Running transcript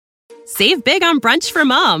Save big on brunch for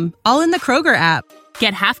mom, all in the Kroger app.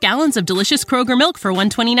 Get half gallons of delicious Kroger milk for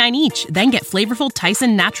 $1.29 each. Then get flavorful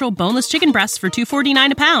Tyson natural boneless chicken breasts for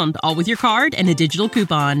 $2.49 a pound, all with your card and a digital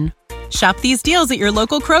coupon. Shop these deals at your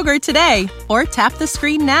local Kroger today, or tap the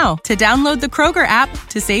screen now to download the Kroger app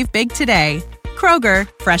to save big today. Kroger,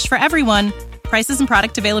 fresh for everyone. Prices and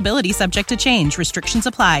product availability subject to change. Restrictions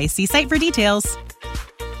apply. See site for details.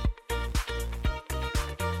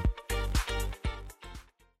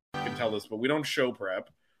 I can tell this, but we don't show prep.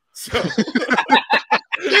 So,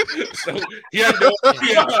 so he had no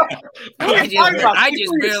idea. I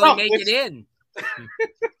just barely make it in.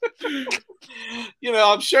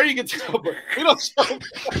 I'm sure you can tell, but we don't show.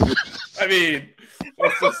 I mean,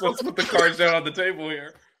 let's put the cards down on the table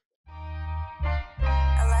here.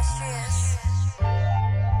 Illustrious.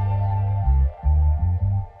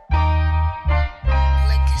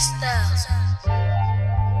 Lick Styles.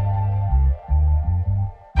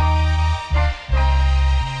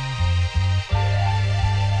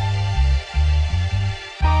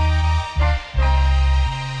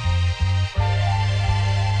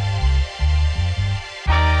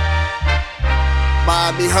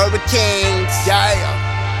 Miami Hurricanes,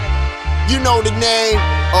 yeah. You know the name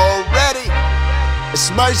already.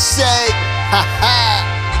 It's Mercy, ha ha.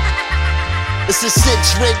 It's a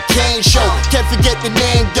 6-ring Kane show. Can't forget the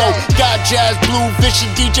name though. Got Jazz, Blue, Vision,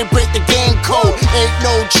 DJ break the game code. Ain't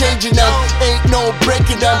no changing them, ain't no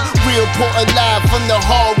breaking them. Real Portland live from the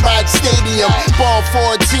Hard Rock Stadium. Ball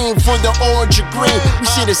 14 for the orange and green. We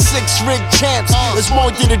see the 6-ring champs. It's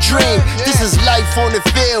more than a dream. This is life on the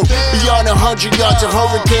field. Beyond 100 yards, a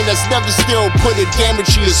hurricane that's never still put a damage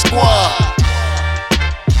to your squad.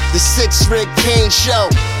 The 6-ring Kane show.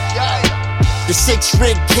 The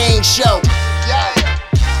 6-ring Kane show.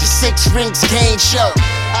 The 6 Rings Kane show.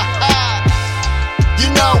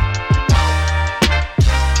 You know.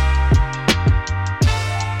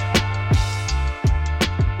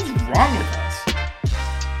 What's wrong with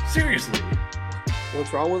us? Seriously.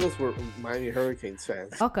 What's wrong with us? We're Miami Hurricanes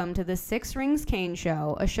fans. Welcome to the 6 Rings Kane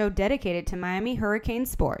Show, a show dedicated to Miami Hurricane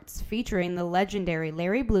sports, featuring the legendary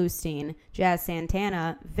Larry Bluestein, Jazz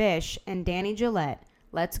Santana, Vish, and Danny Gillette.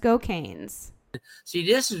 Let's go Canes. See,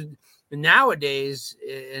 this is nowadays,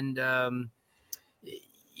 and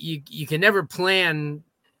you can never plan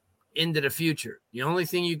into the future. The only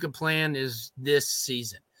thing you can plan is this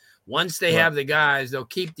season. Once they have the guys, they'll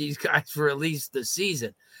keep these guys for at least the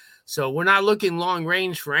season. So we're not looking long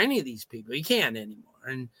range for any of these people. You can't anymore.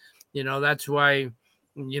 And, that's why,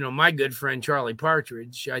 my good friend Charlie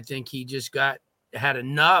Partridge, I think he just had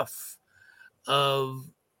enough of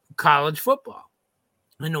college football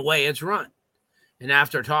and the way it's run. And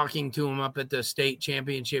after talking to him up at the state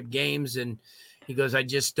championship games, and he goes, I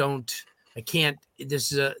can't,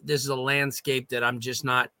 this is a landscape that I'm just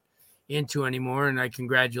not into anymore. And I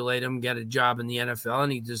congratulate him, get a job in the NFL,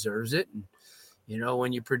 and he deserves it. And,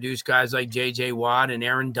 when you produce guys like J.J. Watt and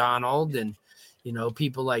Aaron Donald and,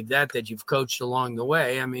 people like that you've coached along the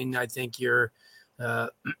way. I mean, I think you're,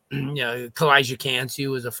 Kalijah Cansey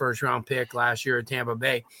was a first-round pick last year at Tampa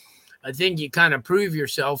Bay. I think you kind of prove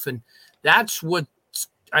yourself, and that's what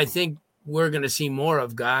I think we're going to see more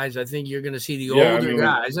of, guys. I think you're going to see the older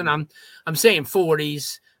guys, and I'm saying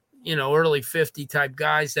 40s, early 50 type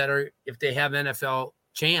guys that are, if they have NFL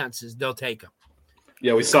chances, they'll take them.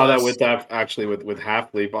 Yeah, we saw that with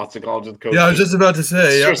Halfley, Boston College's coach. Yeah, I was just about to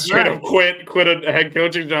say. Straight up quit a head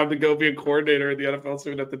coaching job to go be a coordinator in the NFL, so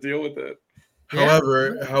we have to deal with it.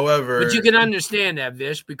 However, but you can understand that,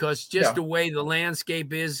 Vish, because just the way the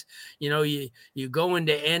landscape is, you go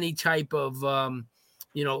into any type of,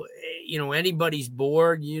 anybody's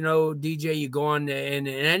board, DJ, you go on and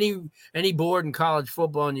any board in college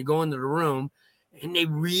football, and you go into the room, and you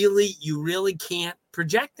really can't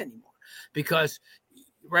project anymore, because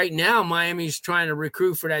right now Miami's trying to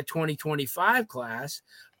recruit for that 2025 class.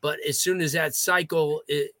 But as soon as that cycle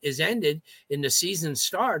is ended and the season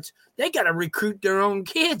starts, they got to recruit their own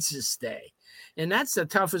kids to stay. And that's the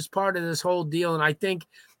toughest part of this whole deal. And I think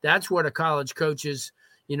that's where the college coaches,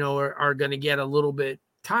 are going to get a little bit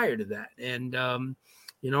tired of that. And, and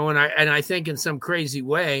I think in some crazy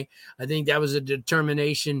way, I think that was a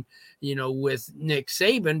determination, with Nick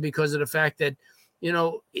Saban, because of the fact that,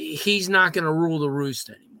 he's not going to rule the roost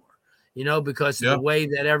anymore. Because of the way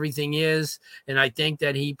that everything is. And I think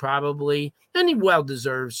that he probably, and he well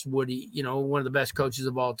deserves one of the best coaches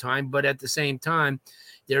of all time. But at the same time,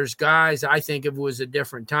 there's guys, I think if it was a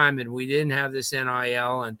different time and we didn't have this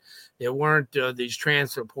NIL and there weren't these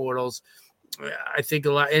transfer portals, I think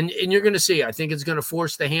a lot, and you're going to see, I think it's going to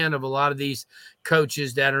force the hand of a lot of these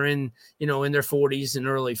coaches that are in their 40s and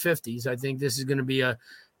early 50s. I think this is going to be a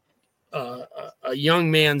a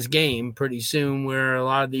young man's game pretty soon, where a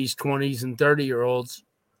lot of these 20s and 30-year-olds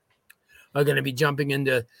are going to be jumping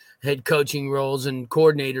into head coaching roles and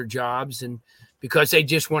coordinator jobs, and because they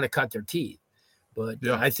just want to cut their teeth. But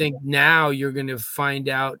I think now you're going to find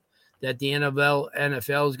out that the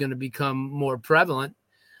NFL is going to become more prevalent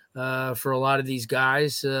for a lot of these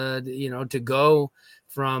guys, to go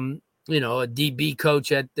from, a DB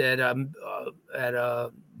coach at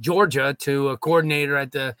Georgia to a coordinator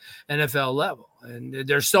at the NFL level. And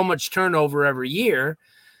there's so much turnover every year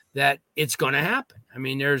that it's going to happen. I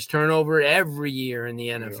mean, there's turnover every year in the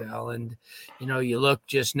NFL. And, you look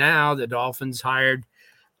just now, the Dolphins hired,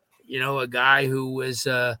 a guy who was,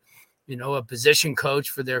 a position coach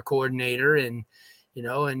for their coordinator, and,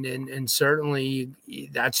 and certainly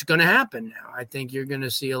that's going to happen now. I think you're going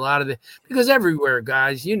to see a lot of it, because everywhere,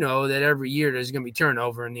 guys, that every year there's going to be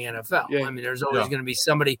turnover in the NFL. Yeah. I mean, there's always going to be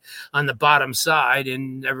somebody on the bottom side,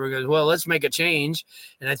 and everyone goes, well, let's make a change.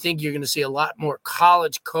 And I think you're going to see a lot more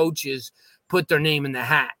college coaches put their name in the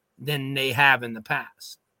hat than they have in the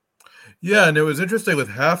past. Yeah, and it was interesting with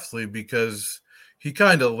Hafley because he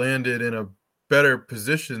kind of landed in a better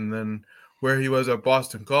position than where he was at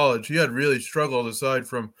Boston College. He had really struggled aside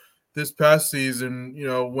from this past season,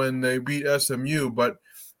 when they beat SMU. But,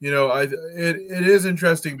 it is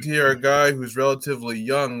interesting to hear a guy who's relatively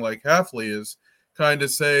young like Hafley is kind of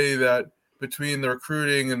say that between the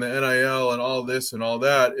recruiting and the NIL and all this and all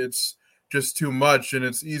that, it's just too much, and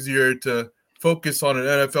it's easier to focus on an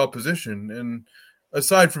NFL position. And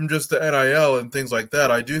aside from just the NIL and things like that,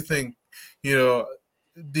 I do think,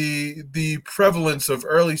 the prevalence of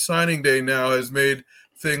early signing day now has made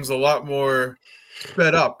things a lot more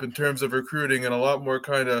sped up in terms of recruiting and a lot more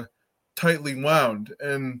kind of tightly wound.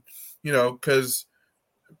 And, because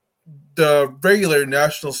the regular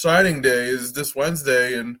national signing day is this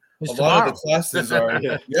Wednesday, and a lot of the classes are a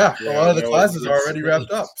lot of the classes are already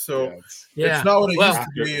wrapped up. So it's not what it used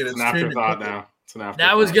to be, and it's an afterthought now. It's an afterthought.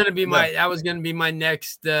 That was going to be my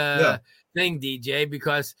next thing, DJ,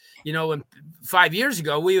 because when 5 years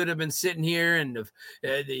ago we would have been sitting here, and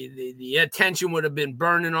the attention would have been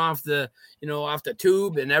burning off the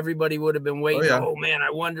tube, and everybody would have been waiting. Oh man,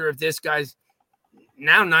 I wonder if this guy's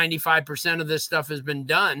now 95% of this stuff has been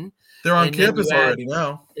done. They're on campus already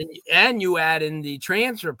now, and you add in the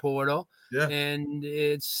transfer portal, and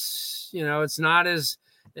it's it's not as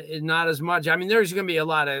much. I mean, there's going to be a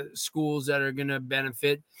lot of schools that are going to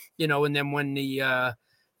benefit, and then when the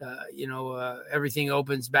everything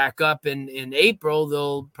opens back up in April,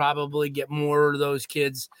 they'll probably get more of those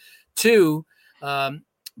kids too.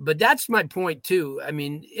 But that's my point too. I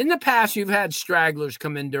mean, in the past, you've had stragglers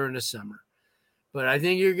come in during the summer, but I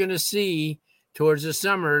think you're going to see towards the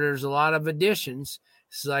summer, there's a lot of additions.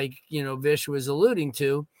 It's like, Vish was alluding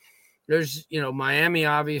to. There's, Miami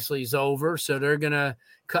obviously is over, so they're going to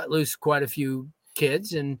cut loose quite a few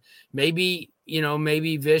kids, and maybe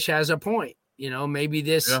Vish has a point. Maybe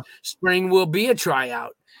this spring will be a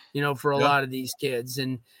tryout, for a lot of these kids.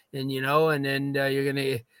 And then you're going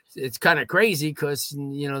to, it's kind of crazy because,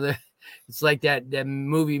 it's like that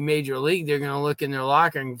movie Major League. They're going to look in their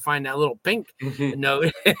locker and find that little pink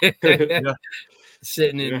note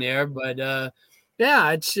sitting in there. But,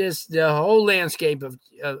 it's just the whole landscape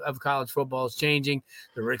of college football is changing.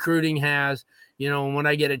 The recruiting has, and when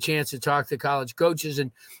I get a chance to talk to college coaches,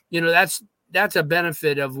 and, that's a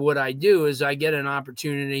benefit of what I do, is I get an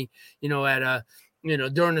opportunity, at a,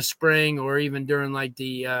 during the spring, or even during like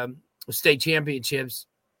the state championships,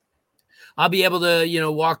 I'll be able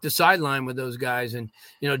to, walk the sideline with those guys, and,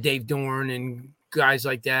 Dave Dorn and guys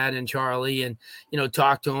like that, and Charlie, and,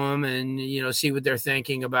 talk to them and, see what they're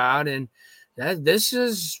thinking about. And this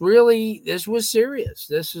was serious.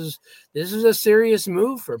 This is a serious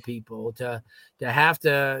move for people to have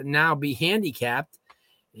to now be handicapped,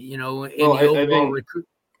 I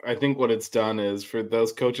think what it's done is, for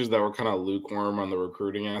those coaches that were kind of lukewarm on the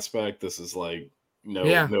recruiting aspect, this is like,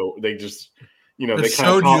 they just, they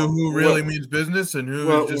showed you who really means business and who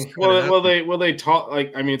is just they taught,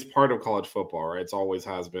 like, I mean, it's part of college football, right? It's always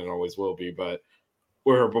has been, always will be. But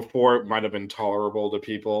where before it might have been tolerable to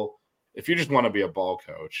people, if you just want to be a ball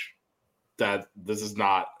coach, that this is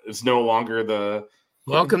not, it's no longer the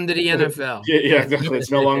welcome to the NFL. Yeah, exactly. It's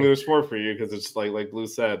no longer a sport for you, because it's like Blue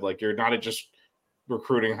said, like, you're not just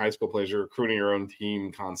recruiting high school players, you're recruiting your own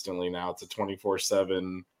team constantly now. It's a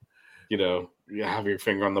 24/7, you have your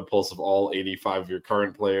finger on the pulse of all 85 of your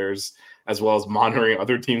current players, as well as monitoring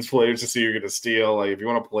other teams' players to see who you're going to steal. Like, if you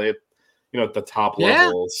want to play it, at the top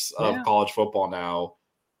levels of college football now,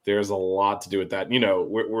 there's a lot to do with that.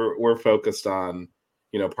 We're focused on,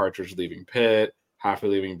 Partridge leaving Pitt, Hafley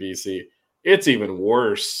leaving BC. It's even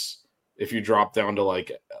worse if you drop down to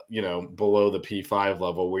like, below the P5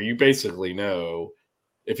 level, where you basically know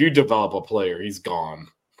if you develop a player, he's gone.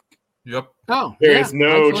 Yep. Oh, There's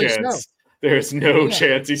no rightfully chance. so. There's no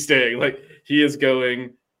chance he's staying. Like he is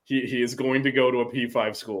going to go to a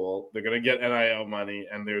P5 school. They're going to get NIL money,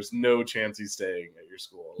 and there's no chance he's staying at your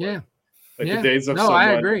school. Like the days of someone.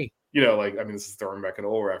 I agree. This is throwing back an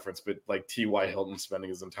old reference, but like T.Y. Hilton spending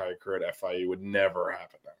his entire career at FIU would never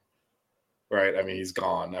happen now. Right? I mean, he's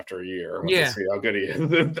gone after a year. Once you see how good he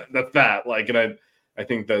is. That's that. Like, and I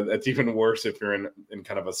think that's even worse if you're in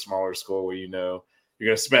kind of a smaller school where you're going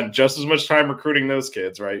to spend just as much time recruiting those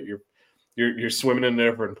kids, right? You're swimming in a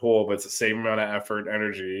different pool, but it's the same amount of effort and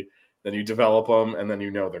energy. Then you develop them, and then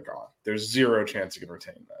they're gone. There's zero chance you can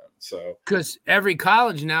retain them. So because every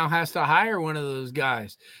college now has to hire one of those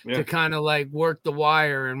guys to kind of like work the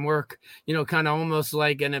wire and work, kind of almost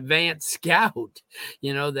like an advanced scout,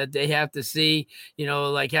 that they have to see,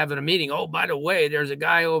 like having a meeting. Oh, by the way, there's a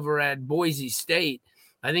guy over at Boise State.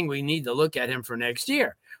 I think we need to look at him for next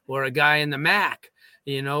year, or a guy in the MAC.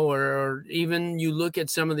 Or even you look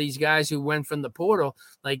at some of these guys who went from the portal,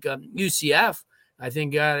 like UCF, I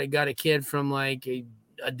think got a kid from like a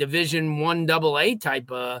Division I AA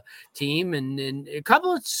type team, and a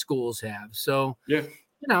couple of schools have. So,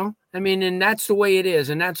 and that's the way it is.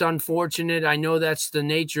 And that's unfortunate. I know that's the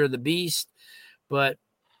nature of the beast, but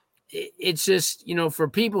it's just, for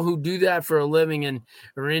people who do that for a living and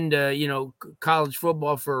are into, college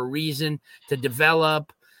football for a reason to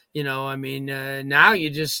develop, now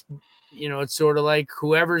you just, it's sort of like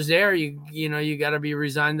whoever's there, you got to be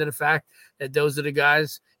resigned to the fact that those are the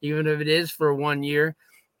guys, even if it is for 1 year,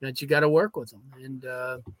 that you got to work with them. And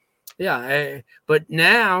but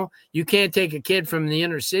now you can't take a kid from the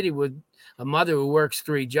inner city with a mother who works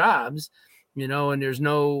 3 jobs, and there's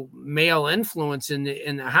no male influence in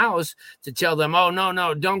the house to tell them, oh,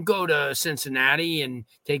 no, don't go to Cincinnati and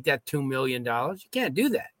take that $2 million. You can't do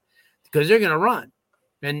that because they're going to run,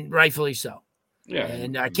 and rightfully so. Yeah.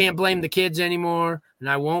 And I can't blame the kids anymore, and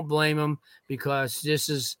I won't blame them because this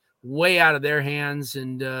is way out of their hands,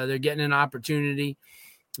 and they're getting an opportunity.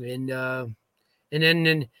 And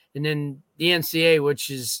then the NCAA, which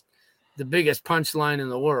is the biggest punchline in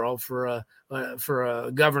the world for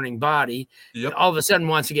a governing body, all of a sudden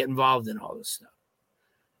wants to get involved in all this stuff.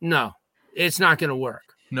 No, it's not going to work.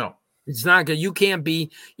 No, it's not good. You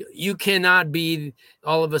cannot be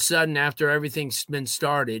all of a sudden after everything's been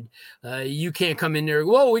started. You can't come in there.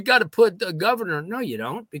 Whoa, we got to put the governor. No, you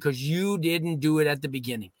don't, because you didn't do it at the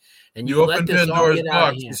beginning, and you let this all get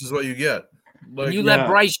out of hand. This is what you get. Like, you let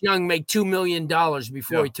Bryce Young make $2 million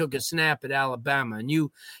before he took a snap at Alabama. And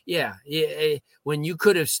when you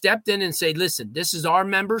could have stepped in and said, listen, this is our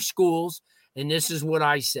member schools, and this is what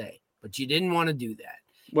I say. But you didn't want to do that.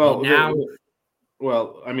 Well,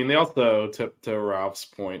 they also, to Ralph's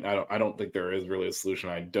point, I don't think there is really a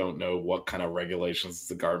solution. I don't know what kind of regulations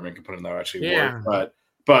the government can put in that actually work.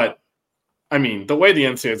 But I mean, the way the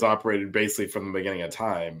NCAA has operated basically from the beginning of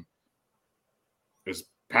time is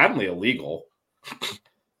patently illegal.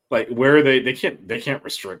 Like where they can't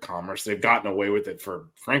restrict commerce. They've gotten away with it for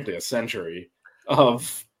frankly a century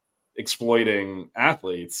of exploiting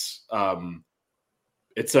athletes. We're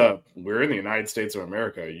in the United States of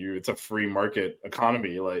America. It's a free market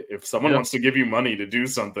economy. Like if someone wants to give you money to do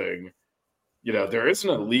something, there isn't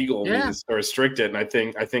a legal means to restrict it. And I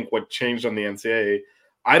think what changed on the NCAA,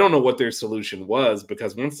 I don't know what their solution was,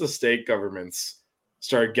 because once the state governments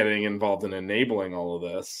started getting involved in enabling all of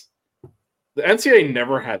this, the NCAA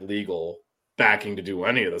never had legal backing to do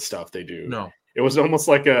any of the stuff they do. No. It was almost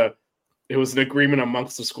like it was an agreement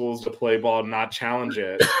amongst the schools to play ball and not challenge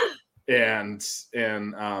it. and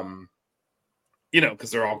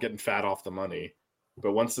because they're all getting fat off the money.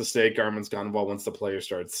 But once the state government's got involved, once the players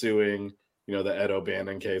started suing, the Ed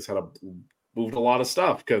O'Bannon case moved a lot of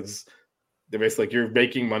stuff, because they're basically like, you're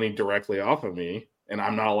making money directly off of me and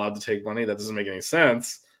I'm not allowed to take money. That doesn't make any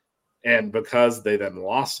sense. And because they then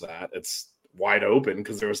lost that, it's wide open,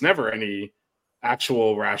 because there was never any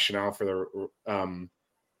actual rationale for the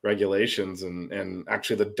regulations. And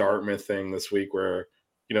actually the Dartmouth thing this week where,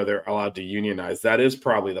 they're allowed to unionize, that is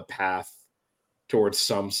probably the path towards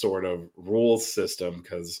some sort of rules system,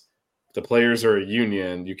 because the players are a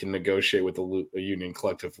union, you can negotiate with a union,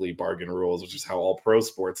 collectively bargain rules, which is how all pro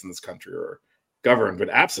sports in this country are governed. But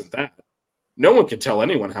absent that, no one can tell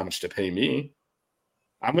anyone how much to pay me.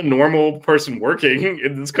 I'm a normal person working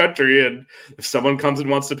in this country, and if someone comes and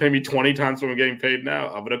wants to pay me 20 times what I'm getting paid now,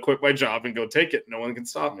 I'm going to quit my job and go take it. No one can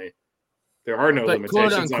stop me. There are no limitations.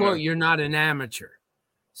 Quote unquote, you're not an amateur.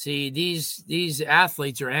 See, these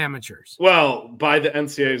athletes are amateurs. Well, by the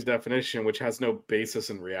NCAA's definition, which has no basis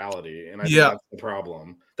in reality, and I think that's the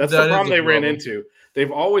problem. That's the problem they ran into. They've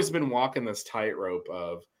always been walking this tightrope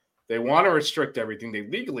of they want to restrict everything. They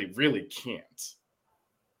legally really can't.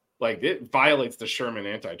 Like, it violates the Sherman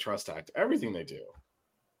Antitrust Act, everything they do.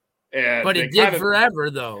 But it did forever,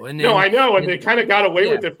 though. And I know, and they kind of got away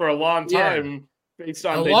with it for a long time. Yeah. Based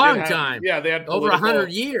on a long time. Yeah, they had over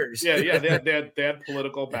 100 years. Yeah, they had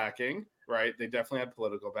political backing, right? They definitely had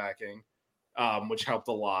political backing, which helped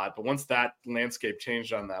a lot. But once that landscape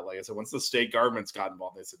changed on that, like I said, once the state governments got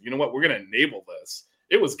involved, they said, you know what, we're going to enable this.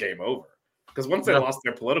 It was game over. Because once they lost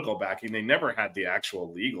their political backing, they never had the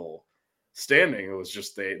actual legal standing. It was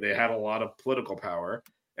just they had a lot of political power,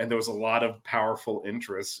 and there was a lot of powerful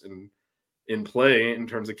interests in play in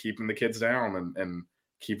terms of keeping the kids down and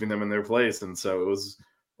keeping them in their place. And so it was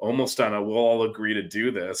almost on a, we'll all agree to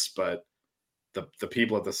do this, but the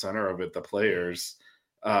people at the center of it, the players,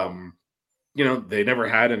 they never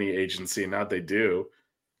had any agency, and now they do.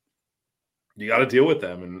 You got to deal with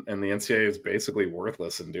them, and the NCAA is basically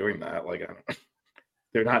worthless in doing that. Like,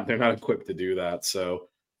 they're not equipped to do that. So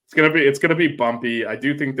it's gonna be bumpy. I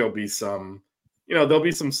do think there'll be some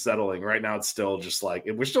settling. Right now, it's still just like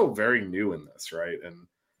we're still very new in this, right? And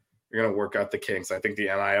you're going to work out the kinks. I think the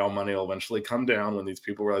NIL money will eventually come down when these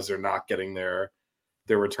people realize they're not getting their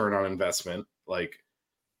return on investment. Like,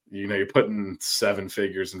 you're putting 7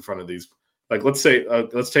 figures in front of these. Like, let's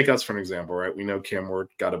take us for an example, right? We know Cam Ward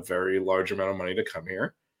got a very large amount of money to come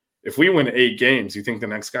here. If we win 8 games, you think the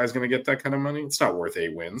next guy's going to get that kind of money? It's not worth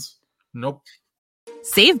 8 wins. Nope.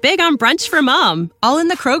 Save big on brunch for mom, all in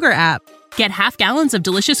the Kroger app. Get half gallons of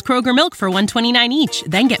delicious Kroger milk for $1.29 each.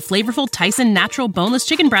 Then get flavorful Tyson natural boneless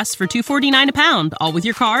chicken breasts for $2.49 a pound, all with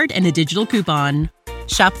your card and a digital coupon.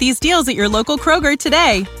 Shop these deals at your local Kroger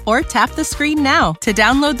today, or tap the screen now to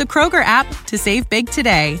download the Kroger app to save big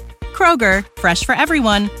today. Kroger, fresh for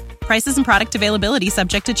everyone. Prices and product availability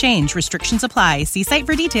subject to change. Restrictions apply. See site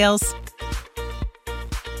for details.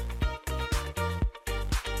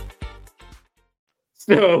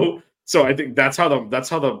 So I think that's how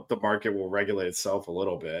the market will regulate itself a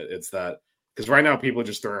little bit. It's that because right now people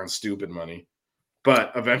just throw around stupid money,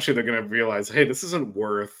 but eventually they're going to realize, hey, this isn't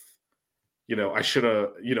worth. I should have.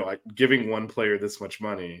 Giving one player this much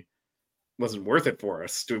money wasn't worth it for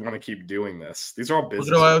us. Do we want to keep doing this? These are all business.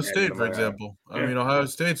 Look at Ohio State, for example. I mean, Ohio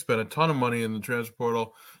State spent a ton of money in the transfer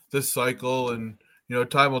portal this cycle, and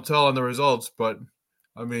time will tell on the results. But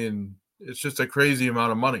I mean, it's just a crazy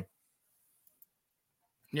amount of money.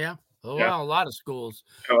 Yeah. Well, a lot of schools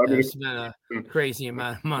spend a crazy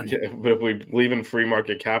amount of money. Yeah, but if we believe in free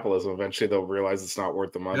market capitalism, eventually they'll realize it's not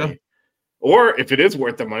worth the money. Yeah. Or if it is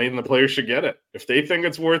worth the money, then the players should get it. If they think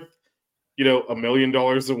it's worth, $1 million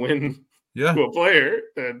to win to a player,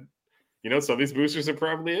 then, some of these boosters it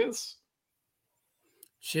probably is.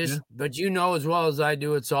 But as well as I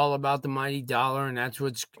do, it's all about the mighty dollar, and that's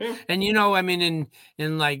what's. Yeah. And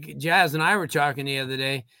in like Jazz and I were talking the other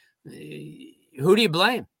day, who do you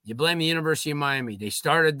blame? You blame the University of Miami. They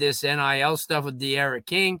started this NIL stuff with De'Ara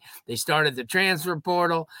King. They started the transfer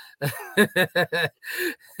portal.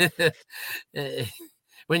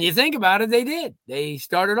 When you think about it, they did. They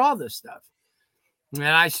started all this stuff. And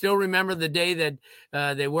I still remember the day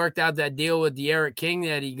that they worked out that deal with De'Ara King,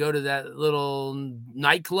 that he'd go to that little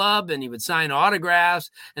nightclub and he would sign autographs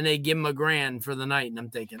and they'd give him $1,000 for the night. And I'm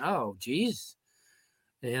thinking, oh, geez.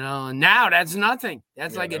 And now that's nothing.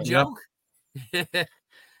 That's like a joke.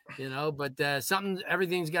 But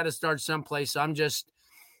everything's got to start someplace. So I'm just,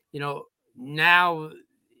 now,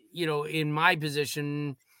 in my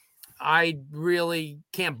position, I really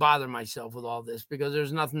can't bother myself with all this because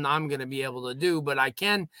there's nothing I'm going to be able to do, but I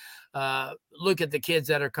can look at the kids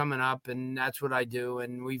that are coming up, and that's what I do.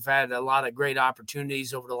 And we've had a lot of great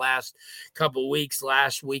opportunities over the last couple of weeks.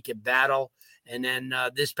 Last week at Battle, and then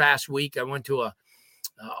this past week I went to a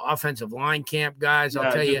offensive line camp, guys.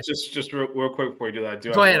 I'll tell you. Just real quick before you do that, I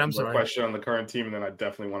do Go have ahead. I'm sorry. Question on the current team, and then I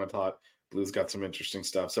definitely want to talk. Blues got some interesting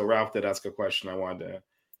stuff. So Ralph did ask a question I wanted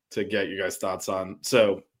to get you guys' thoughts on.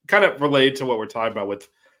 So kind of related to what we're talking about with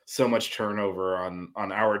so much turnover on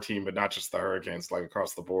our team, but not just the Hurricanes, like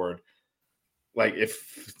across the board. Like,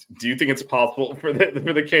 do you think it's possible for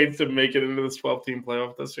the Canes to make it into this 12-team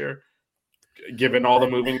playoff this year, given all the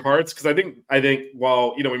moving parts? Because I think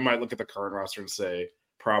while we might look at the current roster and say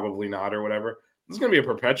probably not or whatever, this is going to be a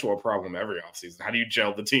perpetual problem every offseason. How do you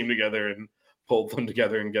gel the team together and pull them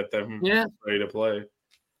together and get them ready to play?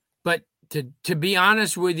 But to be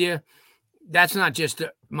honest with you, that's not just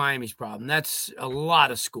Miami's problem. That's a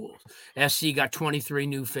lot of schools. SC got 23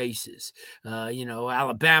 new faces.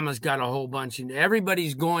 Alabama's got a whole bunch, and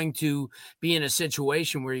everybody's going to be in a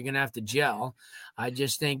situation where you're going to have to gel. I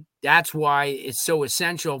just think that's why it's so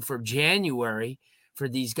essential for January for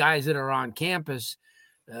these guys that are on campus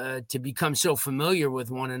to become so familiar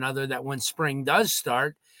with one another that when spring does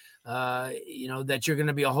start, that you're going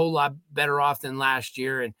to be a whole lot better off than last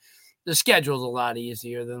year. And the schedule's a lot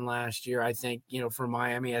easier than last year, I think, for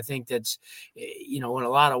Miami. I think that's, in a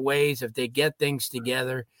lot of ways, if they get things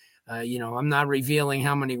together, I'm not revealing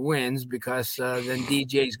how many wins because then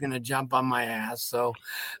DJ's going to jump on my ass. So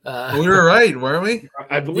we were right, weren't we?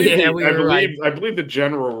 I believe right. I believe the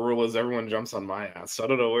general rule is everyone jumps on my ass. So I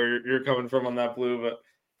don't know where you're coming from on that, Blue, but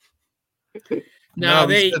no,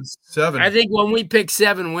 we said 7. I think when we picked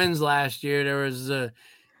 7 wins last year, there was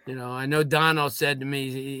I know Dono said to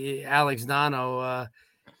me, Alex Dono,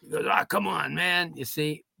 he goes, come on, man. You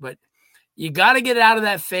see, but you got to get out of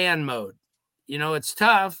that fan mode. It's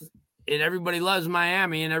tough, and everybody loves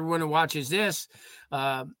Miami, and everyone who watches this,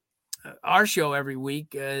 our show every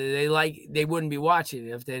week, they wouldn't be watching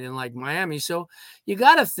it if they didn't like Miami. So you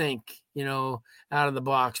got to think, out of the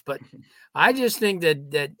box. But I just think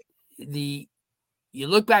that you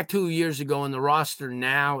look back 2 years ago, and the roster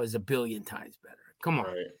now is a billion times better. Come on.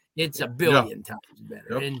 Right. It's a billion times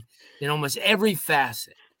better in almost every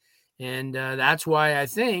facet. And that's why I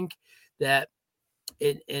think that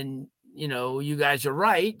you guys are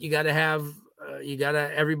right. You got to have,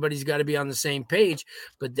 everybody's got to be on the same page,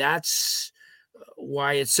 but that's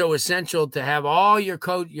why it's so essential to have all your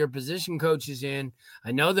position coaches in.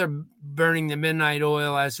 I know they're burning the midnight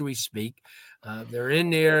oil as we speak. They're in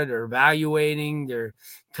there, they're evaluating, they're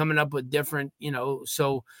coming up with different,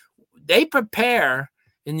 so they prepare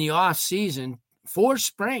in the off season for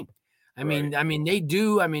spring. I mean, they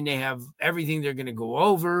do. I mean, they have everything they're going to go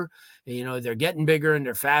over. They're getting bigger and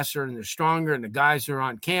they're faster and they're stronger, and the guys are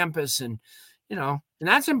on campus, and and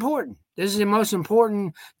that's important. This is the most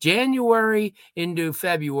important, January into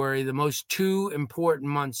February, the most 2 important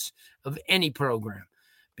months of any program,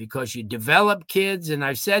 because you develop kids. And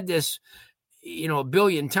I've said this, a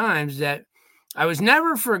billion times, that I was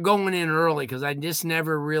never for going in early because I just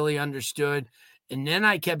never really understood. And then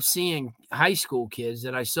I kept seeing high school kids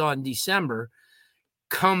that I saw in December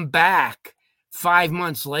come back 5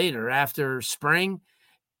 months later after spring.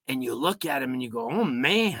 And you look at them and you go, oh,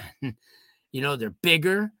 man, they're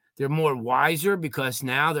bigger. They're more wiser because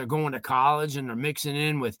now they're going to college and they're mixing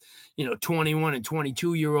in with, 21 and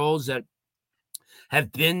 22-year-olds that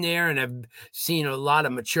have been there and have seen a lot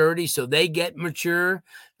of maturity. So they get mature,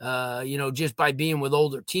 just by being with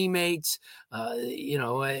older teammates,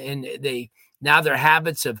 and now their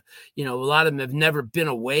habits of, a lot of them have never been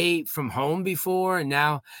away from home before. And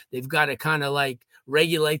now they've got to kind of like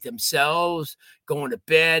regulate themselves, going to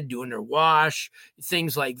bed, doing their wash,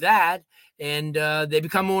 things like that. And they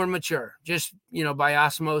become more mature just, by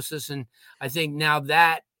osmosis. And I think now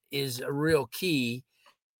that is a real key,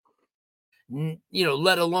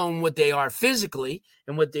 let alone what they are physically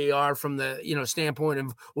and what they are from the, standpoint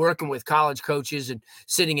of working with college coaches and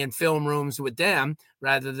sitting in film rooms with them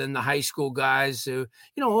rather than the high school guys who,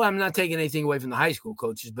 I'm not taking anything away from the high school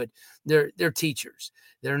coaches, but they're teachers.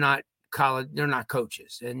 They're not college. They're not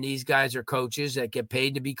coaches. And these guys are coaches that get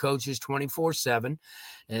paid to be coaches 24/7.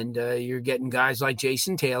 And you're getting guys like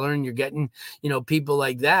Jason Taylor, and you're getting, people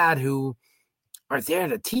like that who are there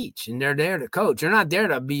to teach and they're there to coach. They're not there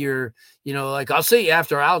to be your, like, I'll see you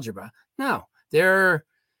after algebra. No, they're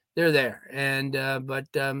there. And,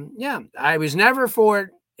 I was never for it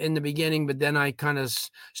in the beginning, but then I kind of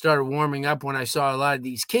started warming up when I saw a lot of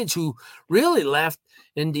these kids who really left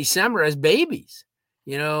in December as babies,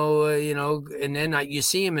 and then you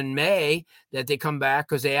see them in May that they come back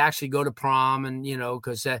because they actually go to prom and,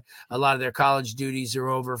 because a lot of their college duties are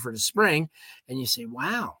over for the spring. And you say,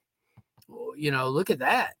 wow. Look at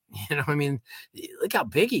that. Look how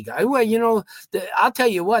big he got. Well, I'll tell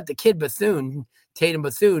you what, the kid Tatum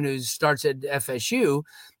Bethune, who starts at FSU,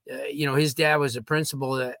 his dad was a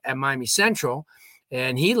principal at Miami Central,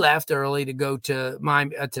 and he left early to go to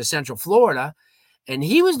to Central Florida. And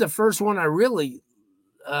he was the first one I really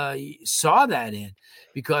saw that in,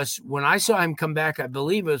 because when I saw him come back, I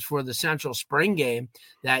believe it was for the Central spring game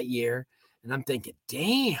that year. And I'm thinking,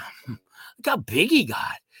 damn, look how big he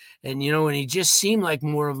got. And, and he just seemed like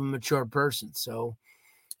more of a mature person. So,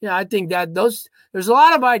 I think that there's a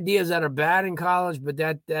lot of ideas that are bad in college, but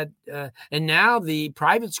and now the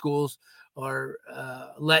private schools are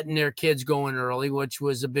letting their kids go in early, which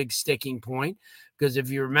was a big sticking point Because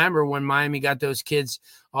if you remember when Miami got those kids,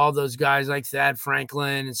 all those guys like Thad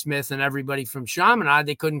Franklin and Smith and everybody from Chaminade,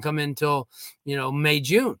 they couldn't come in until, May,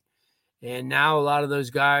 June. And now a lot of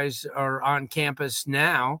those guys are on campus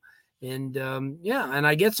now. And and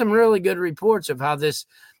I get some really good reports of how there's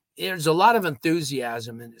a lot of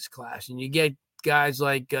enthusiasm in this class. And you get guys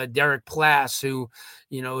like Derek Plass, who,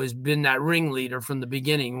 has been that ringleader from the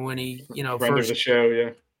beginning when he, friend of the show.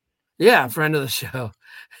 Yeah. Yeah. Friend of the show.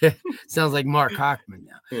 Sounds like Mark Hochman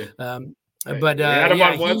now. Yeah. But we had him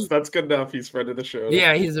on once. That's good enough. He's friend of the show.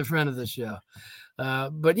 Yeah. He's a friend of the show.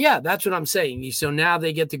 But yeah, that's what I'm saying. So now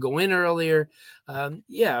they get to go in earlier.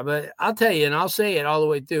 But I'll tell you, and I'll say it all the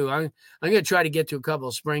way through. I'm going to try to get to a couple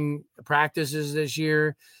of spring practices this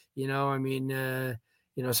year.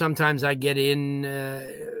 Sometimes I get in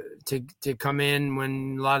to come in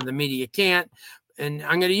when a lot of the media can't, and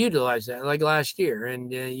I'm going to utilize that like last year. And,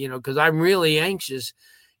 because I'm really anxious,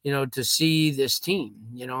 to see this team,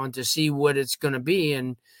 and to see what it's going to be.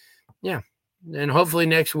 And and hopefully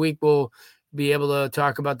next week we'll be able to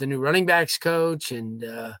talk about the new running backs coach and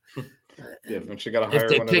but you got to hire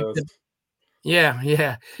one of those.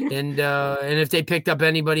 And if they picked up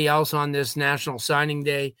anybody else on this National Signing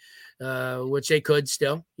Day, which they could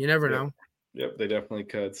still, you never know. Yep, they definitely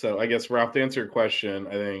could. So I guess, Ralph, to answer your question,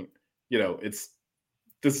 I think this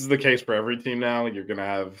is the case for every team now. You're going to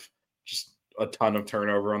have just a ton of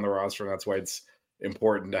turnover on the roster, and that's why it's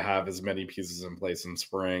important to have as many pieces in place in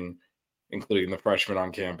spring, including the freshmen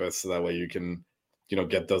on campus, so that way you can,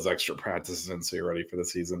 get those extra practices in so you're ready for the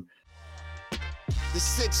season. The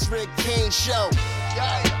 6 Rig Kane Show.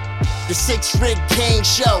 Yeah. The 6 Rig Kane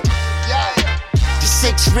Show. Yeah. The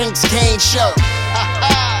 6 Rings Kane Show.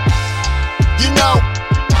 You know.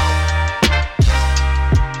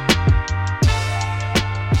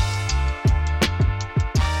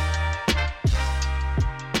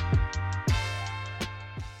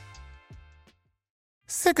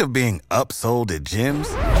 Sick of being upsold at gyms?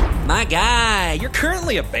 My guy, you're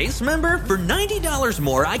currently a base member? For $90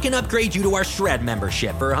 more, I can upgrade you to our Shred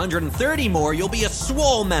membership. For $130 more, you'll be a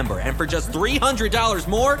Swole member. And for just $300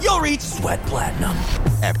 more, you'll reach Sweat Platinum.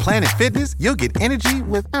 At Planet Fitness, you'll get energy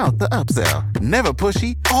without the upsell. Never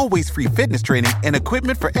pushy, always free fitness training and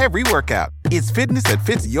equipment for every workout. It's fitness that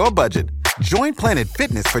fits your budget. Join Planet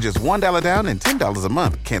Fitness for just $1 down and $10 a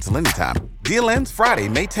month. Cancel anytime. Deal ends Friday,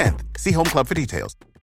 May 10th. See Home Club for details.